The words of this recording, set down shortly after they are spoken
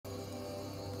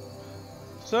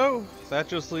So, that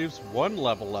just leaves one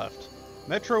level left.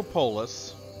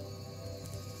 Metropolis.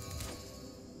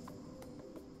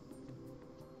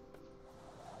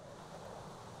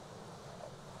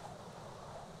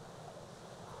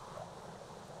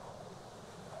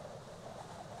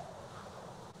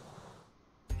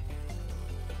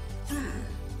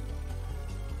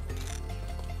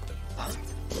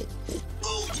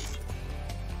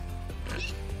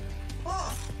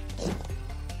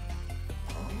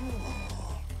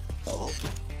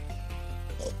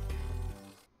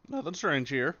 Nothing strange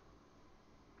here.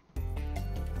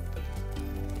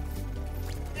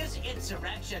 This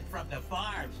insurrection from the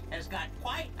farms has got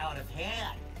quite out of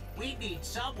hand. We need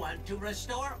someone to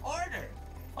restore order.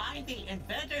 Find the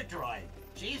inventor droid.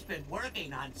 She's been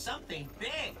working on something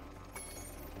big.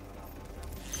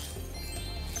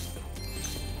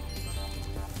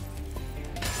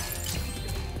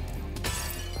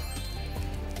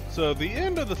 So the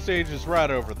end of the stage is right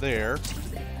over there,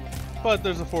 but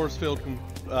there's a force field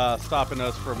stopping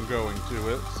us from going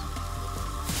to it.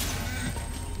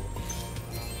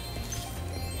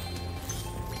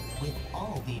 With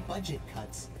all the budget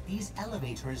cuts, these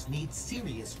elevators need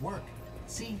serious work.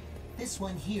 See, this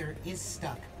one here is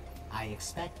stuck. I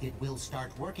expect it will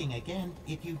start working again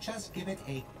if you just give it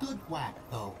a good whack,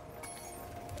 though.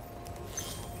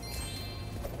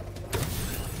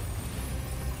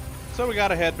 So we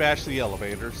gotta head bash the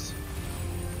elevators.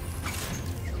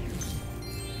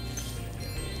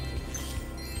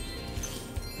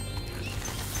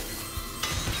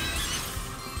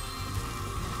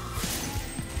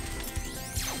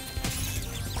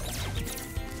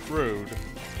 Rude.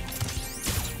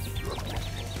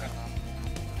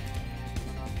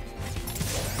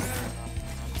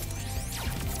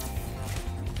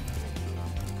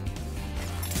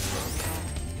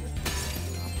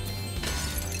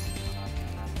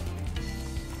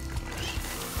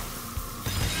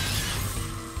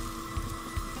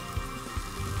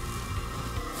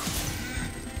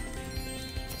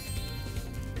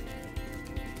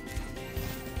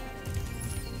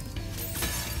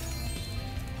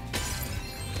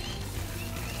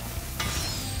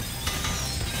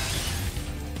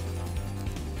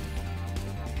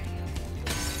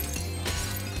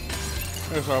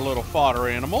 There's our little fodder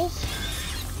animals.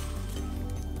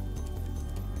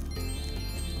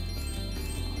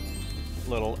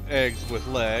 Little eggs with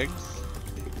legs.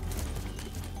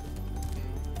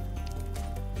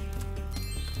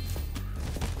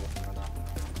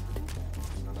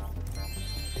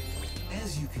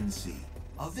 As you can see,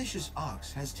 a vicious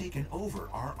ox has taken over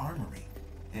our armory.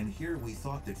 And here we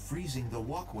thought that freezing the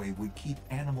walkway would keep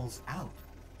animals out.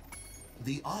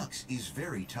 The ox is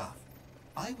very tough.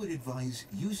 I would advise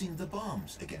using the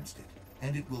bombs against it,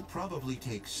 and it will probably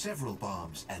take several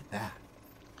bombs at that.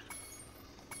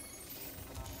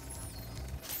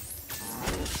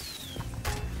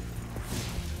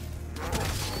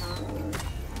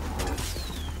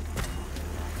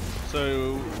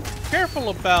 So, careful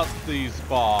about these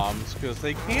bombs, because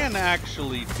they can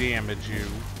actually damage you.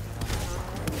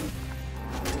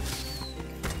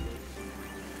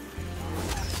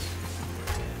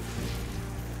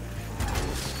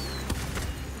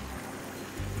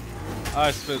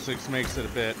 Ice physics makes it a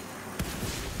bit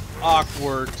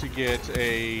awkward to get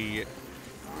a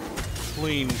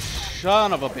clean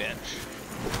son of a bitch.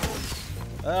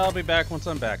 I'll be back once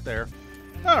I'm back there.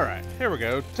 Alright, here we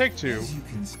go. Take two. As you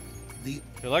can see, the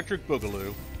Electric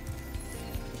Boogaloo.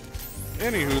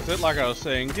 Anywho's it, like I was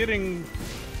saying, getting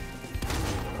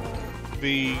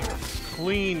the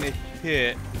clean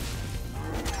hit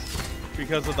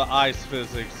because of the ice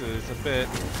physics is a bit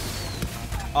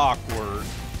awkward.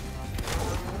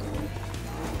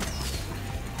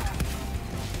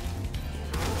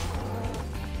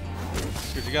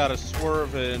 Because you gotta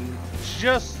swerve in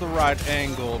just the right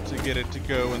angle to get it to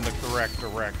go in the correct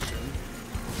direction.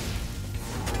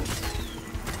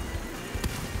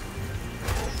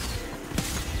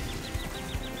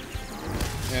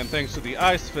 And thanks to the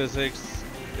ice physics,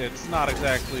 it's not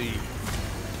exactly...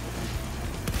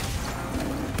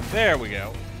 There we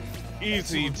go.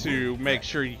 Easy to make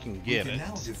sure you can get it. We can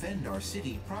now defend our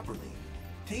city properly.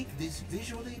 Take this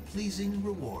visually pleasing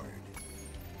reward.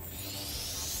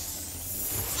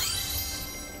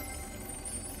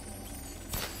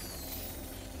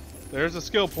 There's a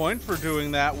skill point for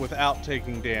doing that without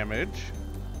taking damage.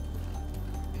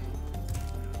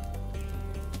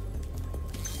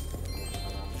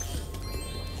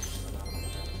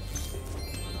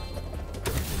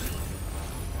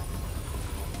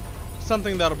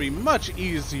 Something that'll be much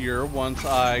easier once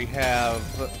I have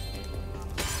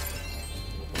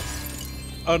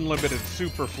unlimited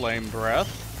super flame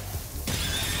breath.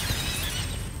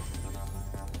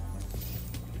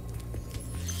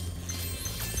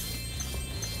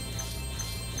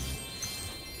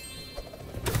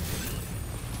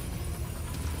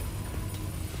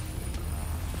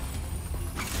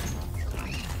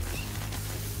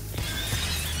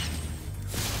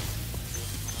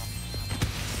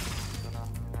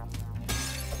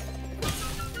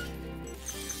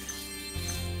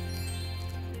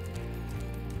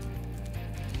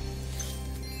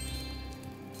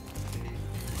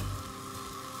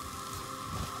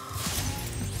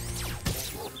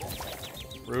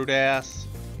 Rude ass.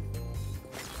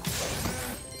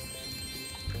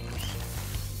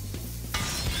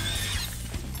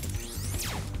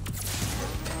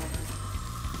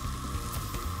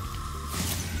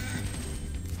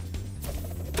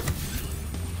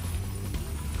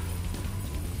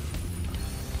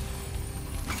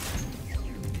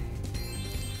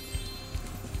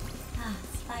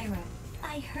 Spyro,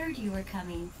 I heard you were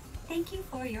coming. Thank you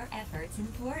for your efforts in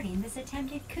thwarting this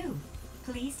attempted coup.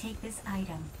 Please take this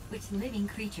item, which living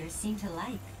creatures seem to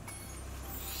like.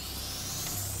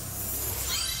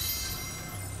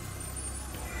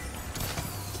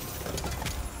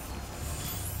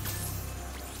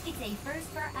 It's a first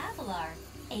for Avalar,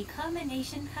 a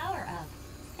combination power-up.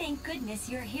 Thank goodness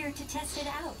you're here to test it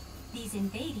out. These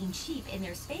invading sheep in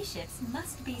their spaceships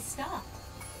must be stopped.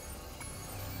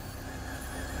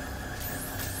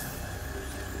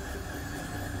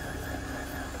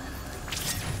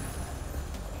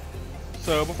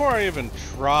 So before I even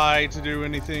try to do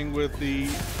anything with the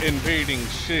invading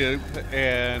ship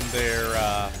and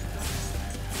their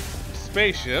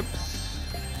spaceships,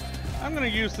 I'm going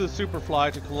to use the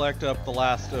Superfly to collect up the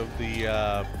last of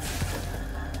the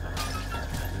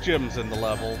gems in the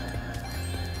level.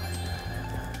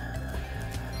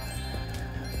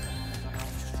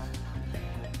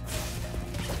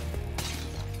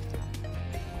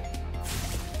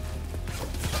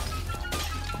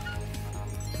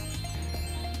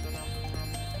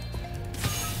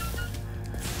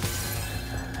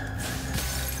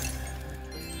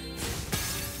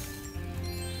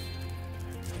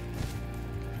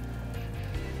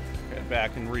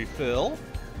 Back and refill.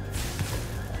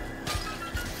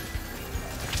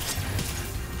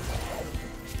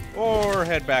 Or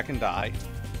head back and die.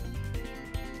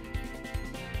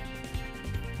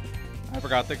 I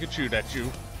forgot they could shoot at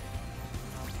you.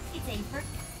 It's a first.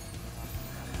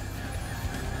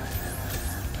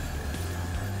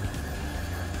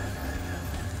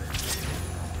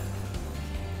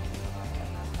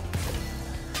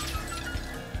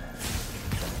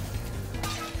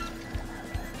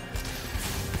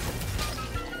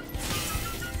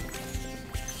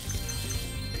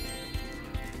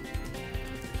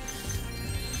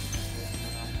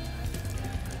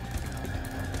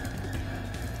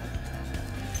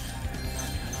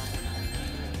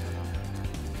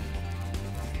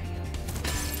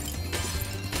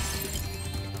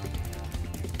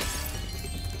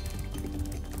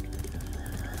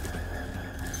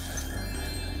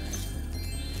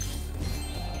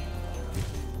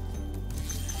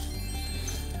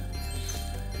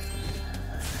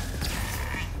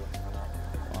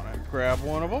 Grab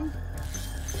one of them.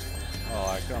 Oh,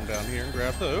 I come down here and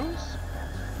grab those.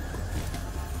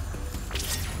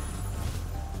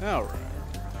 Alright.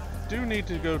 Do need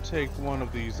to go take one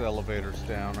of these elevators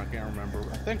down. I can't remember.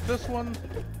 I think this one.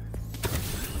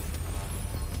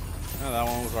 Oh, that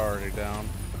one was already down.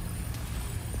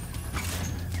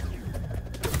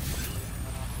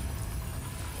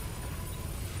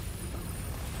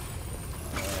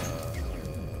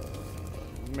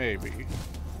 Maybe.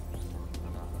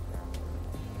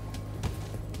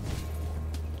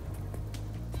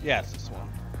 Yes, this one.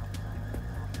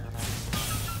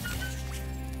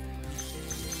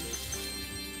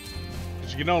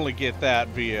 But you can only get that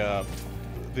via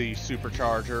the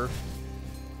supercharger.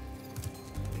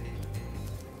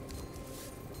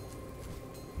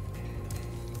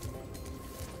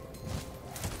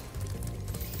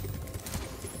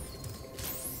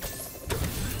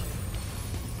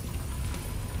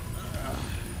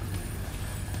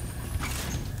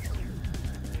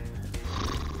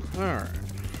 All right.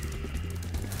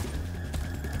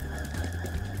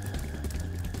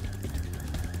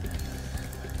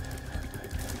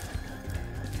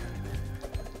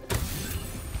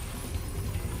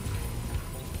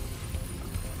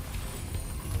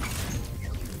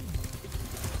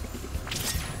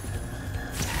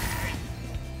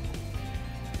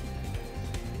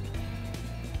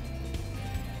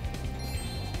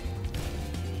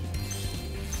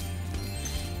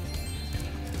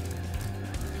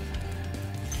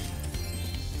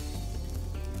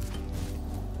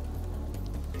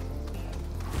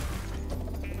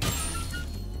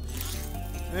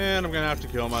 And I'm gonna have to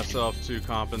kill myself to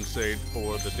compensate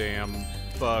for the damn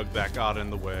bug that got in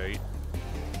the way.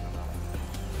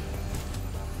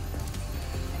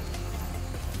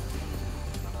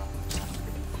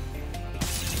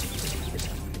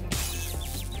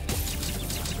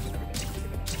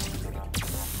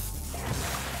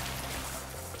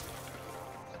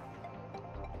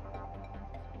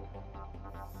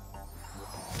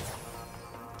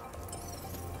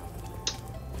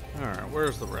 Alright,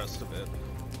 where's the rest of it?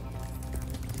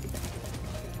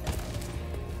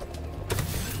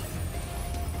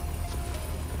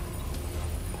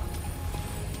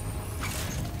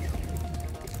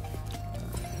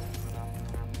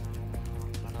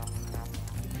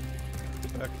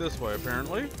 Back this way,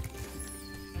 apparently.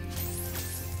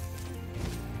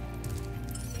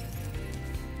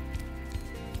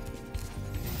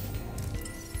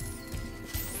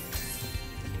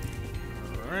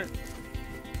 Alright.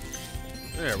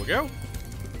 There we go.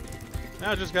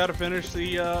 Now I just gotta finish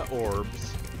the orbs.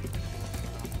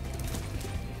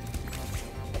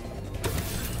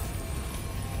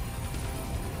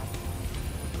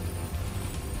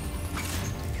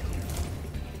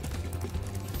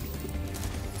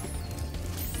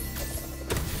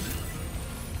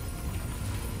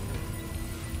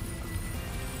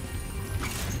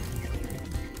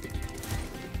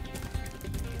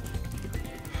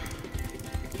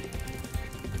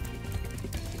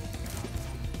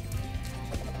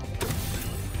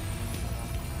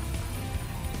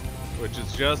 Which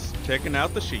is just taking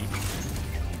out the sheep.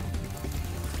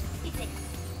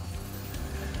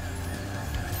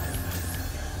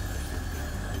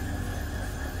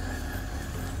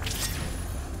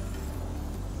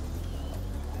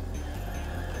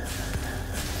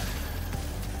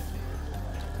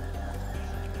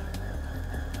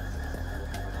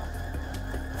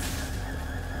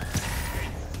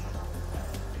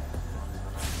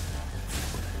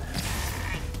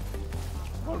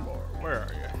 One more. Where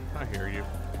are you? I hear you.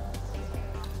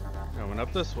 Coming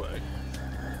up this way.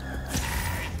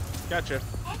 Gotcha.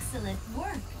 Excellent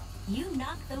work. You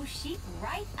knocked those sheep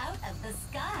right out of the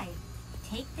sky.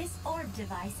 Take this orb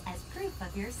device as proof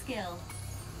of your skill.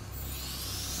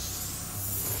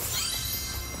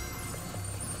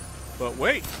 But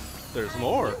wait, there's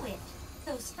more. I knew it.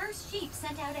 Those first sheep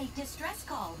sent out a distress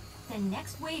call. The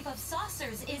next wave of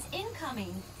saucers is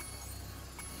incoming.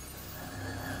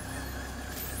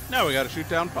 Now we gotta shoot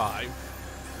down 5.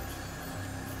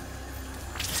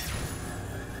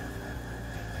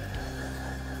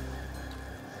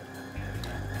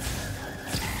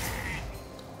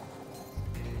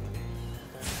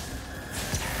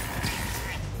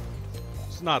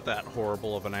 It's not that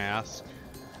horrible of an ask.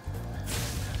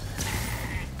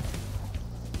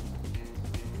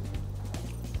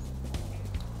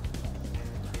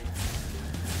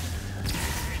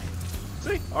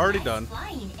 See? Already Nice done.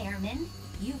 flying, airman.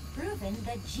 You've proven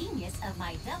the genius of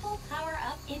my double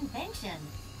power-up invention.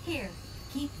 Here,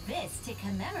 keep this to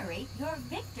commemorate your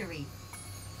victory.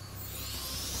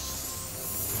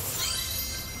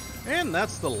 And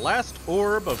that's the last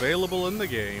orb available in the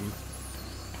game.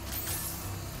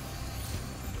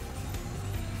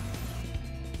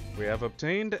 We have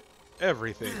obtained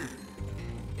everything.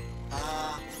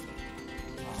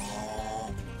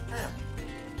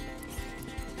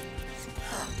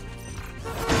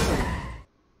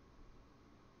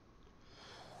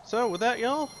 So with that,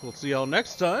 y'all, we'll see y'all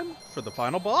next time for the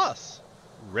final boss,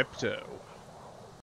 Ripto.